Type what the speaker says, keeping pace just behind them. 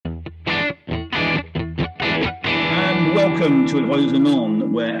Welcome to Advisors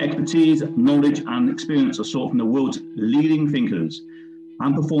Anon, where expertise, knowledge and experience are sought from the world's leading thinkers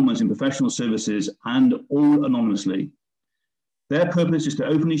and performers in professional services, and all anonymously. Their purpose is to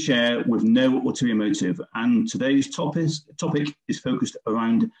openly share with no ulterior motive, and today's topic is focused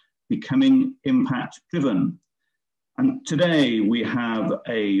around becoming impact-driven. And today we have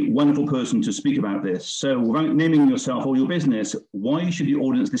a wonderful person to speak about this. So without naming yourself or your business, why should the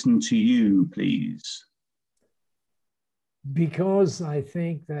audience listen to you, please? Because I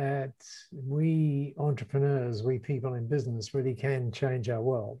think that we entrepreneurs, we people in business really can change our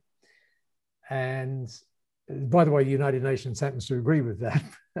world. And by the way, the United Nations happens to agree with that,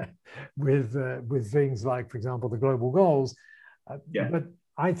 with things like, for example, the global goals. But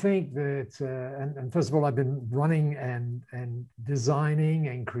I think that, and first of all, I've been running and designing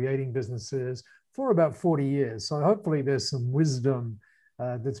and creating businesses for about 40 years. So hopefully there's some wisdom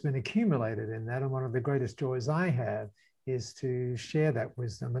that's been accumulated in that. And one of the greatest joys I have is to share that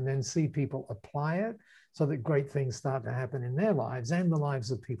wisdom and then see people apply it so that great things start to happen in their lives and the lives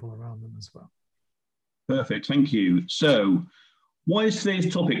of people around them as well. Perfect, thank you. So why is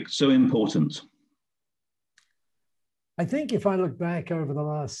today's topic so important? I think if I look back over the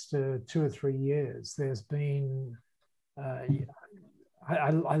last 2 or 3 years, there's been,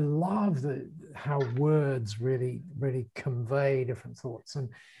 I love how words really convey different thoughts. And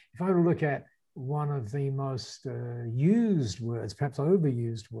if I look at one of the most used words, perhaps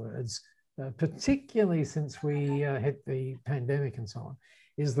overused words, particularly since we hit the pandemic and so on,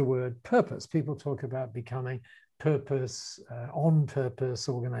 is the word purpose. People talk about becoming on purpose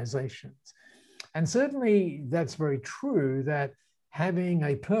organizations. And certainly that's very true, that having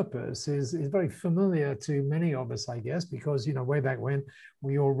a purpose is very familiar to many of us, I guess, because, way back when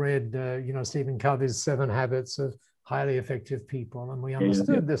we all read, Stephen Covey's 7 Habits of Highly Effective People. And we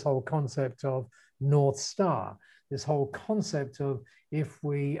understood this whole concept of North Star, this whole concept of if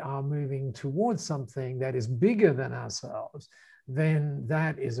we are moving towards something that is bigger than ourselves, then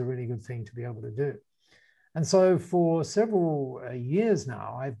that is a really good thing to be able to do. And so for several years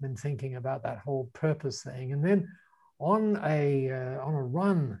now, I've been thinking about that whole purpose thing. And then on a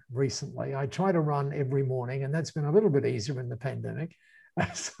run recently, I try to run every morning, and that's been a little bit easier in the pandemic.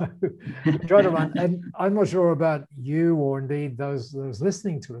 So I try to run, and I'm not sure about you or indeed those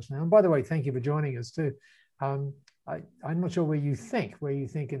listening to us now. And by the way, thank you for joining us too. I'm not sure where you think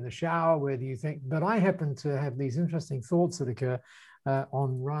in the shower, where do you think, but I happen to have these interesting thoughts that occur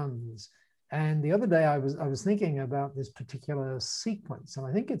on runs. And the other day I was thinking about this particular sequence, and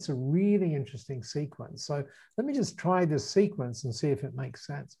I think it's a really interesting sequence. So let me just try this sequence and see if it makes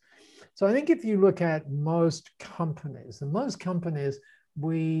sense. So I think if you look at most companies,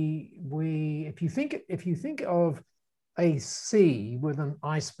 if you think of a sea with an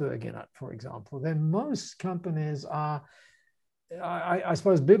iceberg in it, for example, then most companies are, I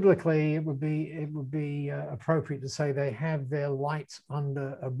suppose biblically it would be appropriate to say they have their lights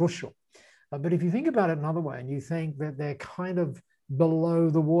under a bushel. But if you think about it another way, and you think that they're kind of below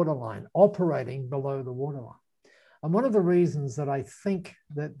the waterline, operating below the waterline. And one of the reasons that I think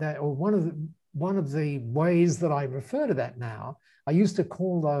or one of the ways that I refer to that now, I used to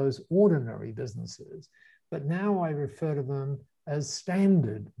call those ordinary businesses, but now I refer to them as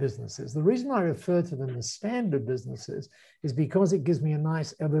standard businesses. The reason I refer to them as standard businesses is because it gives me a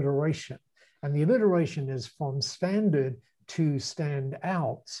nice alliteration. And the alliteration is from standard to stand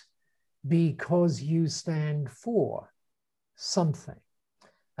out, because you stand for something.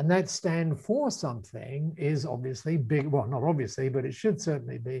 And that stand for something is obviously big, well, not obviously, but it should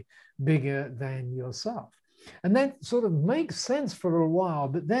certainly be bigger than yourself. And that sort of makes sense for a while,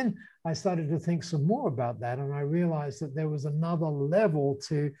 but then I started to think some more about that, and I realized that there was another level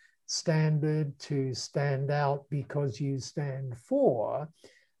to standard, to stand out because you stand for.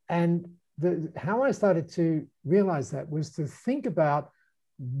 And how I started to realize that was to think about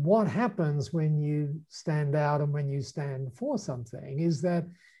what happens when you stand out and when you stand for something. Is that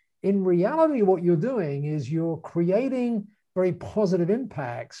in reality, what you're doing is you're creating very positive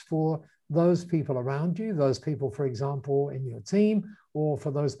impacts for those people around you, those people, for example, in your team, or for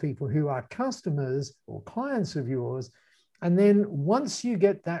those people who are customers or clients of yours. And then once you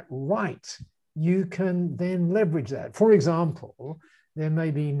get that right, you can then leverage that. For example, there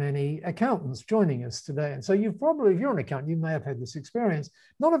may be many accountants joining us today. And so you've probably, if you're an accountant, you may have had this experience,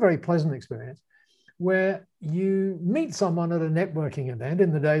 not a very pleasant experience, where you meet someone at a networking event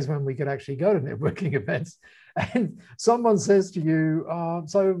in the days when we could actually go to networking events, and someone says to you,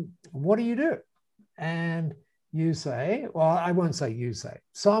 so what do you do? And you say, well, I won't say you say.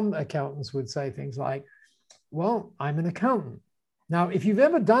 Some accountants would say things like, well, I'm an accountant. Now, if you've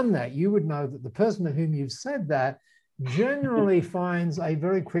ever done that, you would know that the person to whom you've said that generally finds a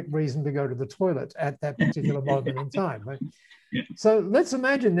very quick reason to go to the toilet at that particular moment in time. Right? Yeah. So let's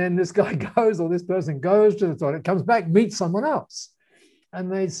imagine then this guy goes, or this person goes to the toilet, comes back, meets someone else.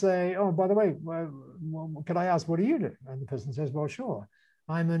 And they say, oh, by the way, well, could I ask, what do you do? And the person says, well, sure.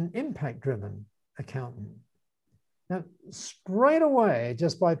 I'm an impact-driven accountant. Now, straight away,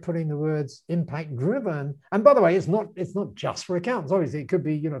 just by putting the words impact-driven, and by the way, it's not just for accountants. Obviously, it could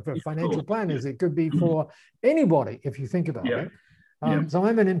be, for financial planners. It could be for anybody, if you think about it. So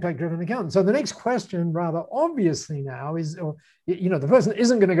I'm an impact-driven accountant. So the next question, rather obviously now, is, the person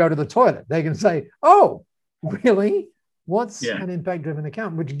isn't going to go to the toilet. They can say, oh, really? What's an impact-driven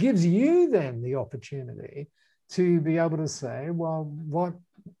accountant? Which gives you then the opportunity to be able to say, well, what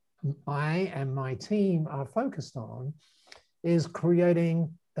I and my team are focused on is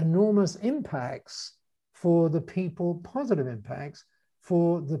creating enormous impacts for the people, positive impacts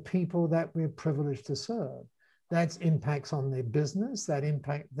for the people that we're privileged to serve. That's impacts on their business, that in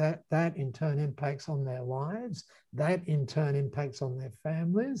turn impacts on their lives, that in turn impacts on their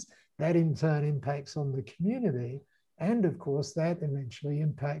families, that in turn impacts on the community, and of course, that eventually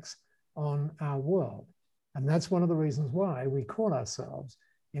impacts on our world. And that's one of the reasons why we call ourselves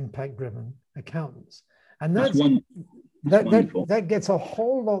impact-driven accountants. And that gets a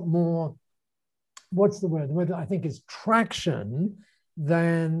whole lot more, what's the word? The word I think is traction,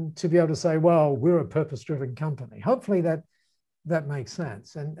 than to be able to say, well, we're a purpose-driven company. Hopefully that makes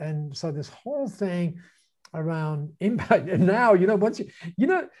sense. And so this whole thing around impact, and now,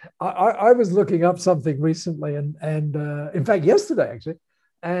 I was looking up something recently, and in fact, yesterday, actually,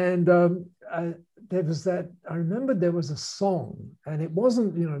 and there was I remembered there was a song, and it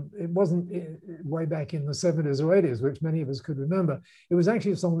wasn't way back in the 70s or 80s, which many of us could remember. It was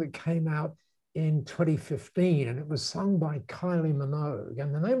actually a song that came out in 2015, and it was sung by Kylie Minogue.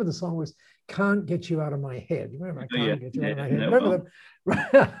 And the name of the song was Can't Get You Out of My Head. You remember, I can't get you out of my head. Remember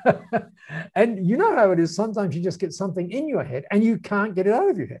that? And you know how it is. Sometimes you just get something in your head and you can't get it out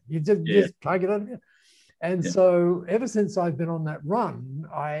of your head. You just can't get it out of your head. And so ever since I've been on that run,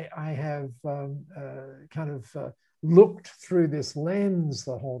 I have looked through this lens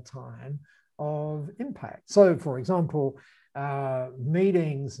the whole time of impact. So for example,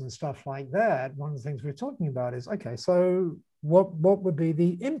 meetings and stuff like that, one of the things we're talking about is, okay, so what would be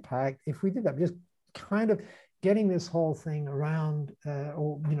the impact if we did that? Just kind of getting this whole thing around,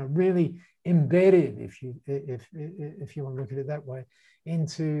 really embedded, if you want to look at it that way,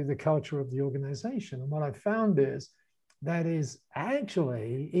 into the culture of the organization. And what I found is that is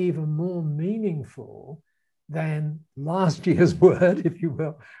actually even more meaningful than last year's word, if you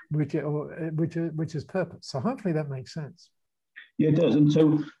will, which is purpose. So hopefully that makes sense. Yeah, it does. And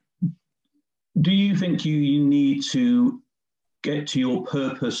so do you think you need to get to your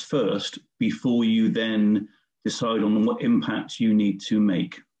purpose first before you then decide on what impact you need to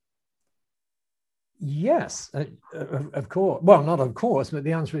make? Yes, of course. Well, not of course, but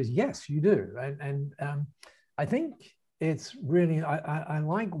the answer is yes, you do. And I think it's really, I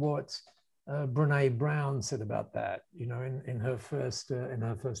like what Brene Brown said about that, in her first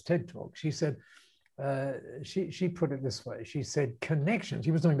TED Talk. She said, she put it this way. She said connection. She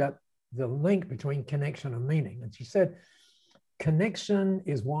was talking about the link between connection and meaning. And she said, connection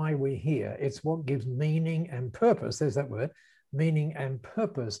is why we're here. It's what gives meaning and purpose. There's that word, meaning and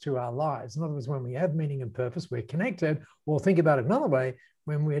purpose to our lives. In other words, when we have meaning and purpose, we're connected. Or think about it another way,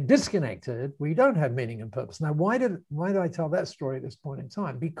 when we're disconnected, we don't have meaning and purpose. Now, why did I tell that story at this point in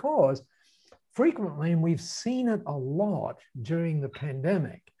time? Because frequently, and we've seen it a lot during the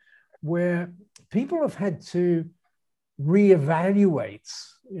pandemic, where people have had to reevaluate,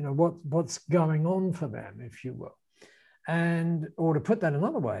 what's going on for them, if you will. And, or to put that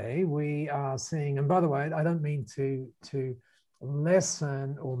another way, we are seeing, and by the way, I don't mean to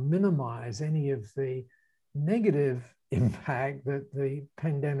lessen or minimize any of the negative impact that the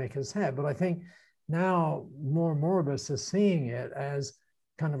pandemic has had, but I think now more and more of us are seeing it as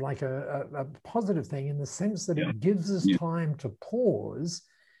kind of like a positive thing, in the sense that it gives us time to pause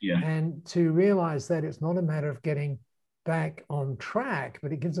and to realize that it's not a matter of getting back on track,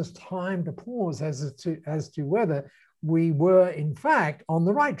 but it gives us time to pause as to whether we were in fact on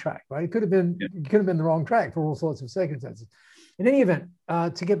the right track. Right? It could have been the wrong track for all sorts of circumstances. In any event,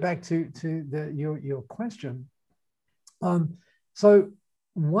 to get back to your question, so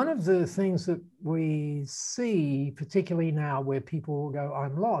one of the things that we see, particularly now, where people go,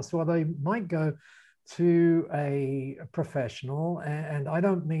 I'm lost, well, they might go to a professional, and I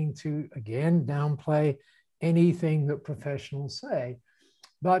don't mean to, again, downplay anything that professionals say,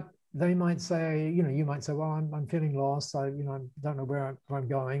 but they might say, you might say, well, I'm feeling lost. I don't know where I'm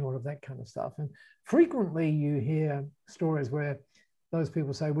going, all of that kind of stuff. And frequently you hear stories where those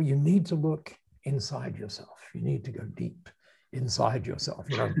people say, well, you need to look inside yourself. You need to go deep inside yourself,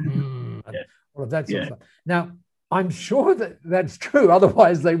 and all of that sort of stuff. Now, I'm sure that that's true.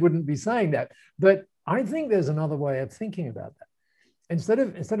 Otherwise, they wouldn't be saying that. But I think there's another way of thinking about that. Instead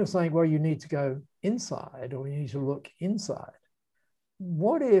of saying, well, you need to go inside or you need to look inside,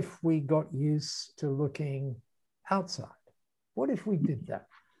 what if we got used to looking outside? What if we did that?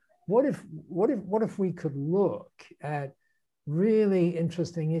 What if we could look at really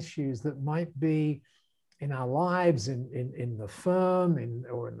interesting issues that might be in our lives, in the firm,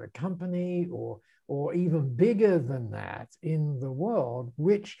 or in the company, or even bigger than that, in the world,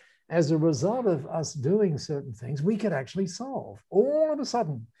 which as a result of us doing certain things, we could actually solve. All of a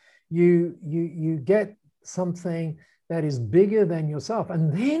sudden, you get something that is bigger than yourself.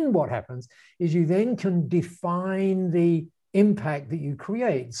 And then what happens is you then can define the impact that you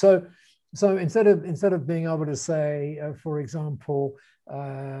create. So instead of being able to say, for example,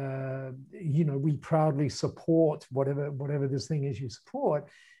 we proudly support whatever this thing is you support,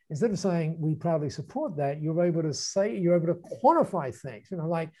 instead of saying we proudly support that, you're able to quantify things,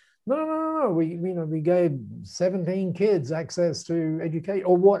 like, no, we gave 17 kids access to education,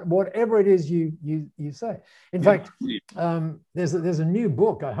 or whatever it is you say. In fact, there's a new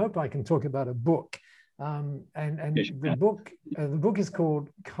book. I hope I can talk about a book. The book is called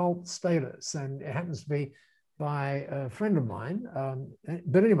Cult Status, and it happens to be by a friend of mine.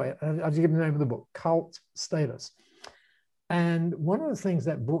 But anyway, I'll just give the name of the book, Cult Status. And one of the things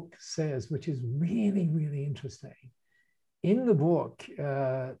that book says, which is really, really interesting, in the book,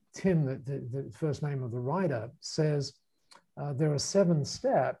 Tim, the first name of the writer, says there are 7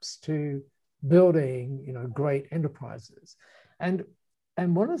 steps to building, great enterprises. And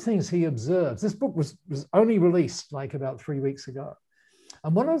one of the things he observes, this book was only released like about 3 weeks ago.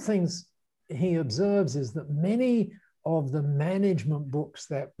 And one of the things he observes is that many of the management books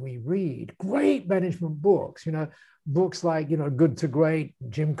that we read, great management books, books like, Good to Great,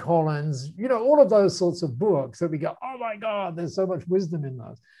 Jim Collins, all of those sorts of books that we go, oh my God, there's so much wisdom in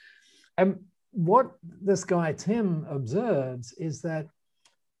those. And what this guy, Tim, observes is that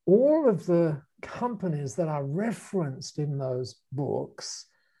all of the companies that are referenced in those books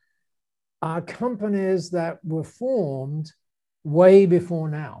are companies that were formed way before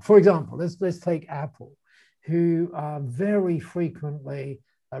now. For example, let's take Apple, who are very frequently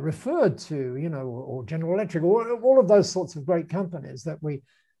referred to, or General Electric, or all of those sorts of great companies that we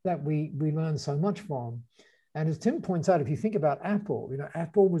learn so much from. And as Tim points out, if you think about Apple,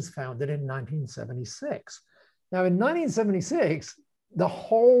 Apple was founded in 1976. Now, in 1976, the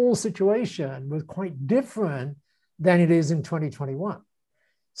whole situation was quite different than it is in 2021.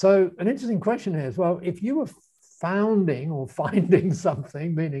 So an interesting question is, well, if you were founding or finding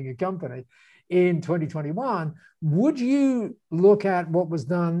something, meaning a company, in 2021, would you look at what was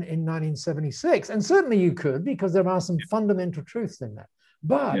done in 1976? And certainly you could, because there are some fundamental truths in that.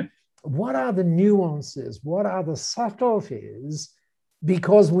 But what are the nuances? What are the subtleties?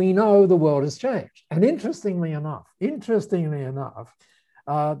 Because we know the world has changed. And interestingly enough,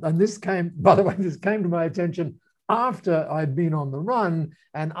 and this came to my attention after I'd been on the run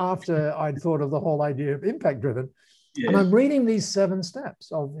and after I'd thought of the whole idea of impact driven. Yes. And I'm reading these 7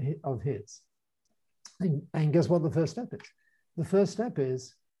 steps of his. And guess what the first step is? The first step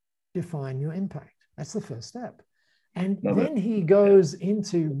is define your impact. That's the first step. And then he goes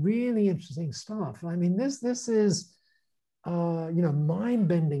into really interesting stuff. I mean, this is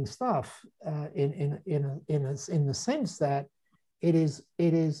mind-bending stuff in the sense that it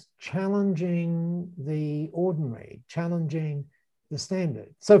is challenging the ordinary, challenging the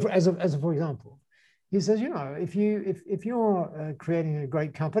standard. So for example, he says, if you're creating a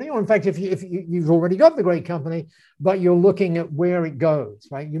great company, or in fact, if you've already got the great company, but you're looking at where it goes,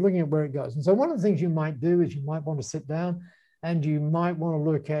 right? You're looking at where it goes. And so one of the things you might do is you might want to sit down and you might want to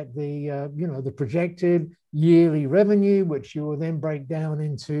look at the projected yearly revenue, which you will then break down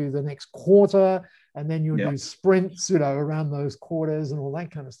into the next quarter, and then you'll do sprints, around those quarters and all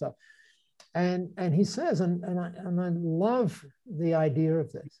that kind of stuff. And he says, and I love the idea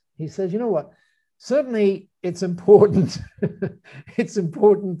of this. He says, you know what? Certainly, it's important. It's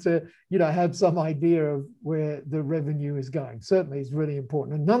important to have some idea of where the revenue is going. Certainly, it's really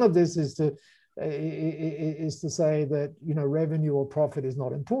important. And none of this is to say that revenue or profit is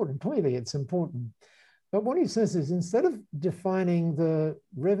not important. Clearly, it's important. But what he says is, instead of defining the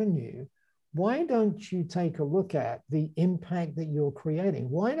revenue, why don't you take a look at the impact that you're creating?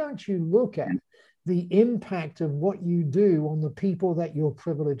 Why don't you look at the impact of what you do on the people that you're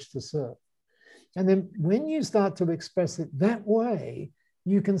privileged to serve. And then when you start to express it that way,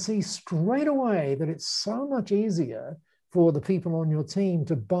 you can see straight away that it's so much easier for the people on your team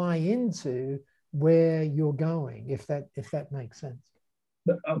to buy into where you're going, if that makes sense.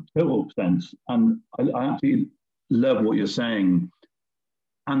 Total sense. And I absolutely love what you're saying.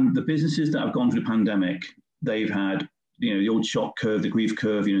 And the businesses that have gone through the pandemic, they've had, the old shock curve, the grief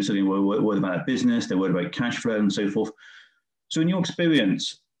curve, suddenly worried about business, they're worried about cash flow and so forth. So in your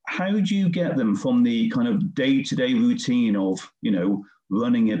experience, how do you get them from the kind of day-to-day routine of,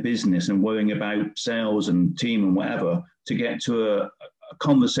 running a business and worrying about sales and team and whatever to get to a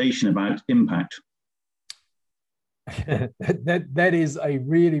conversation about impact? That is a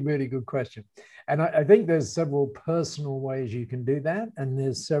really, really good question. And I think there's several personal ways you can do that. And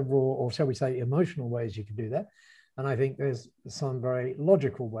there's several, or shall we say, emotional ways you can do that. And I think there's some very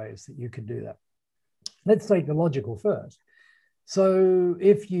logical ways that you could do that. Let's take the logical first. So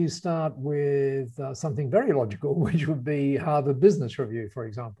if you start with something very logical, which would be Harvard Business Review, for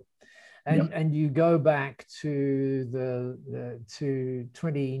example, and you go back to to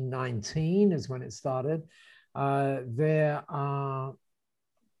 2019 is when it started, there are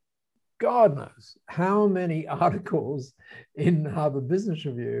God knows how many articles in Harvard Business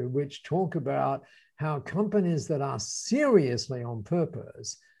Review which talk about how companies that are seriously on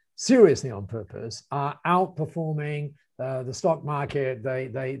purpose, are outperforming the stock market.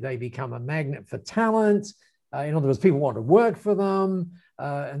 They become a magnet for talent. In other words, people want to work for them,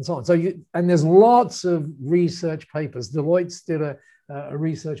 and so on. And there's lots of research papers. Deloitte did a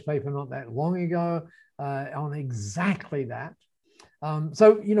research paper not that long ago on exactly that.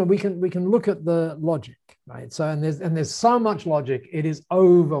 So we can look at the logic, right? So and there's so much logic, it is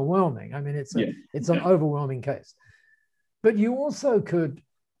overwhelming. I mean, it's an overwhelming case. But you also could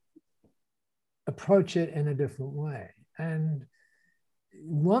approach it in a different way. And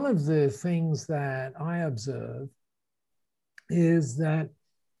one of the things that I observe is that,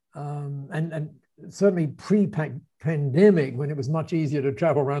 and certainly pre-pandemic, when it was much easier to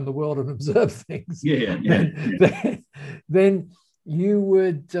travel around the world and observe things, then you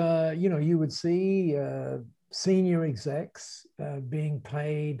would see senior execs being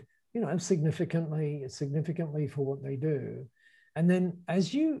paid, significantly for what they do. And then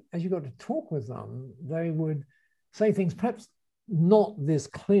as you got to talk with them, they would say things perhaps not this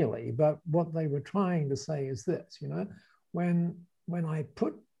clearly, but what they were trying to say is this, when I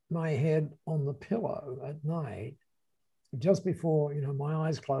put my head on the pillow at night, just before, my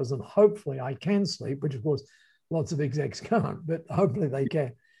eyes close, and hopefully I can sleep, which of course lots of execs can't, but hopefully they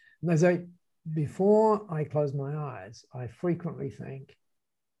can. And they say, before I close my eyes, I frequently think,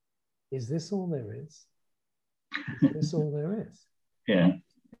 is this all there is? Is this all there is? Yeah.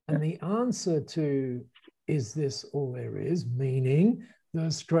 And the answer to, is this all there is, meaning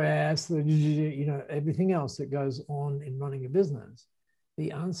the stress, everything else that goes on in running a business,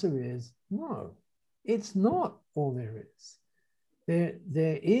 the answer is no, it's not all there is.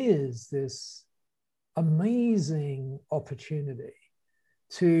 There is this amazing opportunity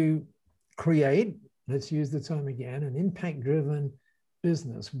to create, let's use the term again, an impact-driven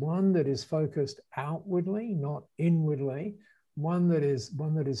business, one that is focused outwardly, not inwardly, one that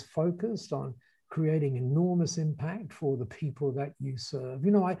is focused on creating enormous impact for the people that you serve.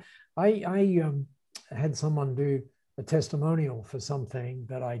 I had someone do a testimonial for something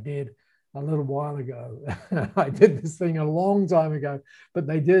that I did a little while ago. I did this thing a long time ago, but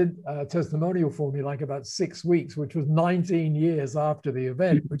they did a testimonial for me like about 6 weeks, which was 19 years after the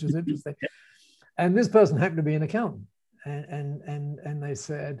event, which was interesting. And this person happened to be an accountant. And they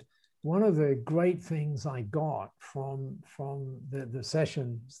said, one of the great things I got from the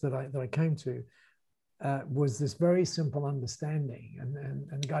sessions that I came to was this very simple understanding.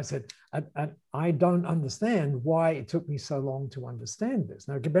 And the guy said, I don't understand why it took me so long to understand this.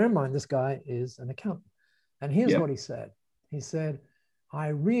 Now, bear in mind, this guy is an accountant. And here's what he said. He said, I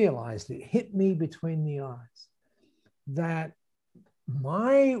realized, it hit me between the eyes, that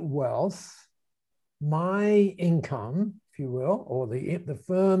my wealth, my income, if you will, or the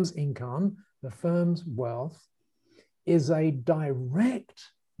firm's income, the firm's wealth, is a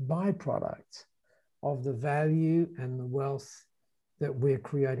direct byproduct of the value and the wealth that we're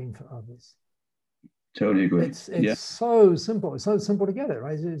creating for others. Totally agree. It's so simple. It's so simple to get it,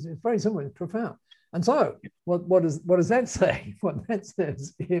 right? It's very simple. It's profound. And so, what does that say? What that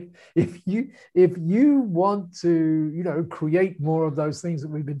says, if you want to create more of those things that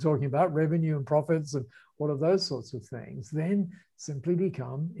we've been talking about, revenue and profits and all of those sorts of things, then simply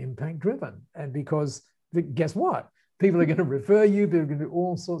become impact driven. And because guess what? People are going to refer you. People are going to do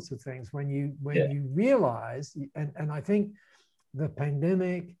all sorts of things when you realize, and I think the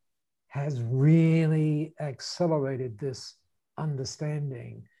pandemic has really accelerated this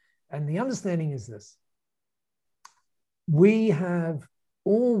understanding. And the understanding is this: we have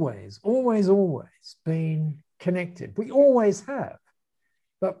always been connected. We always have,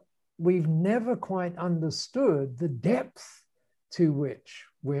 but we've never quite understood the depth to which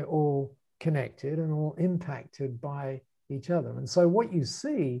we're all connected and all impacted by each other. And so what you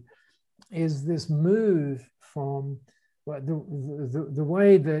see is this move from, well, the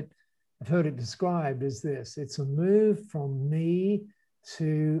way that I've heard it described is this: it's a move from me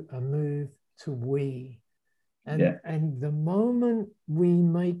to a move to we. And the moment we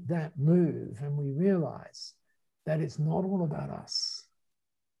make that move and we realize that it's not all about us,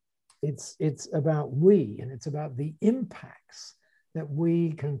 it's about we, and it's about the impacts that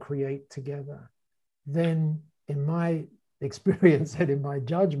we can create together, then in my experience and in my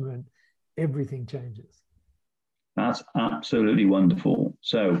judgment, everything changes. That's absolutely wonderful.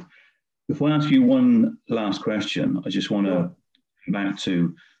 So before I ask you one last question, I just want to come back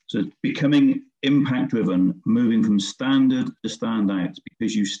to becoming impact-driven, moving from standard to stand out,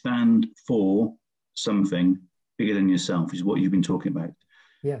 because you stand for something bigger than yourself, is what you've been talking about.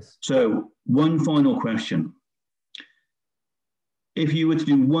 Yes. So one final question. If you were to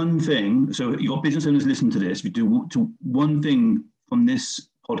do one thing, so your business owners listen to this, if you do one thing on this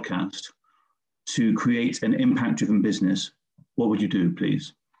podcast to create an impact-driven business, what would you do,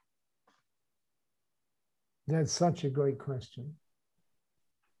 please? That's such a great question.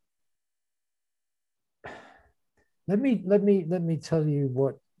 Let me tell you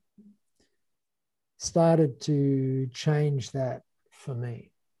what started to change that for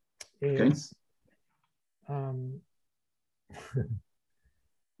me. Is,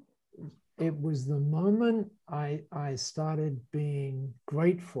 it was the moment I started being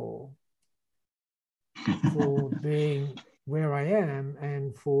grateful for being where I am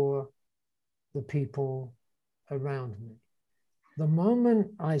and for the people around me. The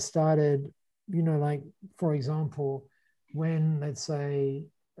moment I started, like, for example, when, let's say,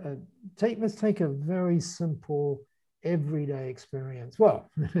 let's take a very simple everyday experience. Well,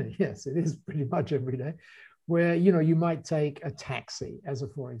 yes, it is pretty much every day, where, you might take a taxi as a,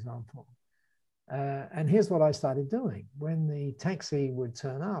 for example. And here's what I started doing. When the taxi would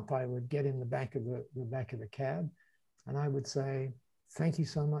turn up, I would get in the back of the cab, and I would say, "Thank you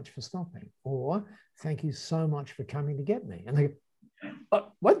so much for stopping," or "Thank you so much for coming to get me." And they go,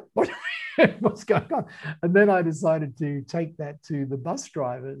 "What? What's going on?" And then I decided to take that to the bus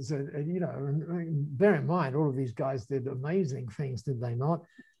drivers, and bear in mind, all of these guys did amazing things, did they not?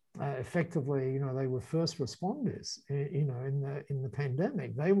 Effectively, they were first responders. In the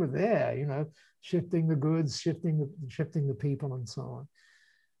pandemic, they were there, shifting the goods, shifting the people, and so on.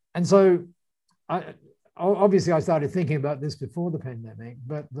 And so, obviously, I started thinking about this before the pandemic.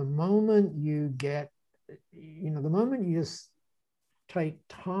 But the moment you just take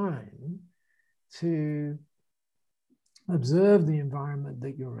time to observe the environment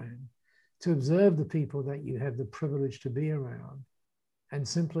that you're in, to observe the people that you have the privilege to be around, and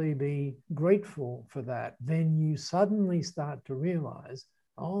simply be grateful for that, then you suddenly start to realize,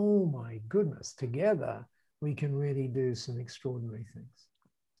 oh my goodness, together we can really do some extraordinary things.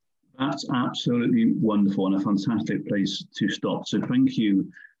 That's absolutely wonderful and a fantastic place to stop. So thank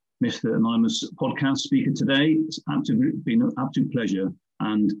you, Mr. Anonymous podcast speaker today. It's been an absolute pleasure.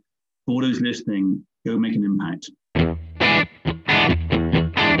 And for those listening, go make an impact.